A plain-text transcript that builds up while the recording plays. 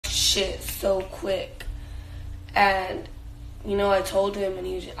shit so quick. And, you know, I told him,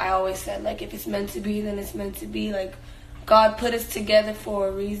 and I always said, like, if it's meant to be, then it's meant to be. Like, God put us together for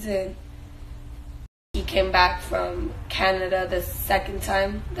a reason. He came back from Canada the second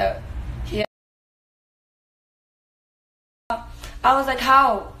time that he... I was like,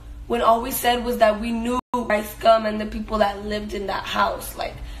 how? When all we said was that we knew Rice Gum and the people that lived in that house.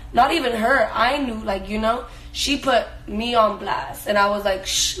 Like, not even her. I knew, like, you know, she put me on blast. And I was like,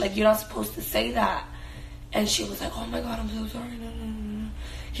 shh, like, you're not supposed to say that. And she was like, oh my God, I'm so sorry. No.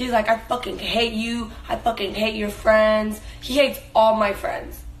 He's like, I fucking hate you. I fucking hate your friends. He hates all my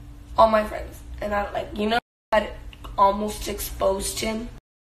friends. All my friends. And I, like, you know, I almost exposed him.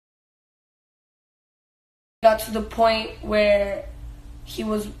 Got to the point where he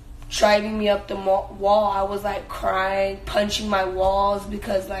was driving me up the wall. I was like crying, punching my walls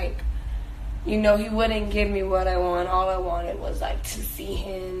because, like, you know, he wouldn't give me what I want. All I wanted was like to see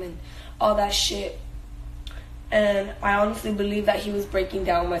him and all that shit. And I honestly believe that he was breaking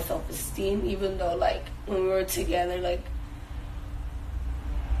down my self-esteem, even though, like, when we were together, like,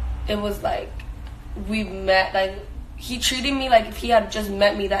 it was like we met, like, he treated me like if he had just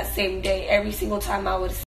met me that same day. Every single time I would